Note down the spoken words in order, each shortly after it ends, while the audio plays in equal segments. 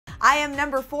I Am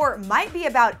Number 4 might be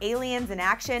about aliens in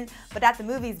action, but at the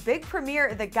movie's big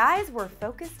premiere, the guys were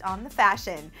focused on the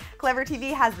fashion. Clever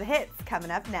TV has the hits coming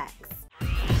up next.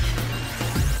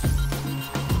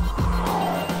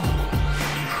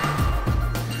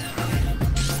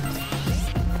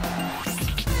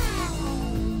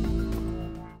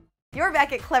 You're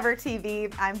back at Clever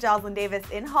TV. I'm Joslyn Davis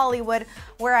in Hollywood,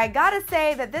 where I gotta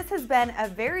say that this has been a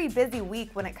very busy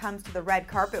week when it comes to the red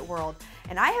carpet world,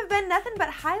 and I have been nothing but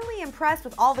highly impressed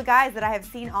with all the guys that I have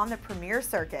seen on the premiere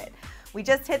circuit. We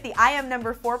just hit the I Am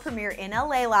Number 4 premiere in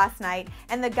LA last night,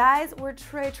 and the guys were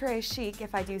très chic,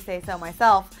 if I do say so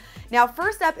myself. Now,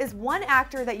 first up is one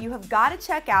actor that you have got to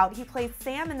check out. He plays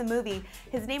Sam in the movie.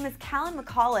 His name is Callan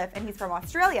McAuliffe, and he's from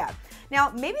Australia.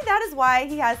 Now, maybe that is why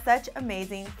he has such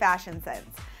amazing fashion sense.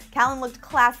 Callan looked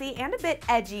classy and a bit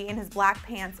edgy in his black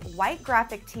pants, white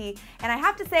graphic tee, and I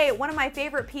have to say, one of my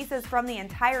favorite pieces from the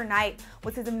entire night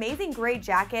was his amazing gray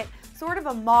jacket, sort of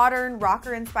a modern,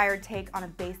 rocker-inspired take on a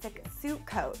basic suit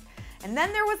coat. And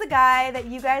then there was a guy that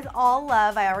you guys all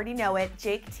love, I already know it,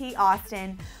 Jake T.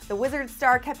 Austin. The Wizard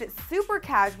star kept it super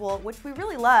casual, which we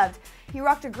really loved. He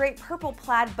rocked a great purple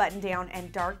plaid button-down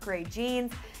and dark gray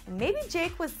jeans. And maybe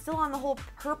Jake was still on the whole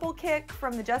purple kick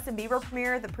from the Justin Bieber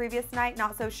premiere the previous night,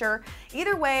 not so sure.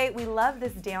 Either way, we love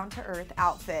this down-to-earth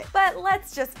outfit. But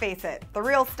let's just face it, the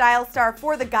real style star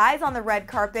for the guys on the red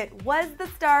carpet was the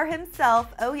star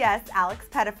himself, oh yes, Alex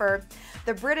Pettyfer.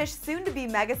 The British soon-to-be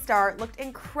megastar looked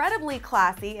incredibly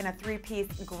classy in a three-piece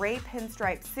gray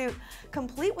pinstripe suit,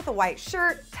 complete with a white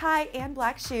shirt, tie, and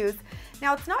black shoes.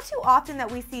 Now, it's not too often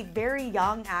that we see very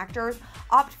young actors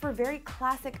opt for very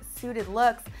classic suited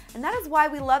looks, and that is why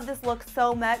we love this look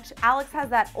so much. Alex has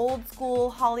that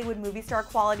old-school Hollywood movie star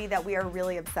quality that we are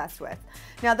really obsessed with.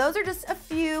 Now, those are just a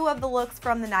few of the looks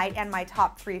from the night and my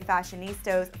top 3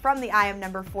 fashionistas from the I Am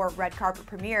Number 4 red carpet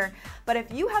premiere, but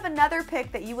if you have another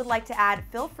pick that you would like to add,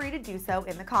 feel free to do so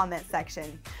in the comments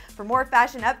section. For more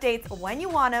fashion updates when you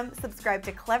want them, subscribe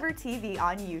to Clever TV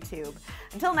on YouTube.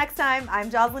 Until next time,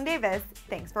 I'm Joslyn Davis.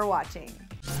 Thanks for watching.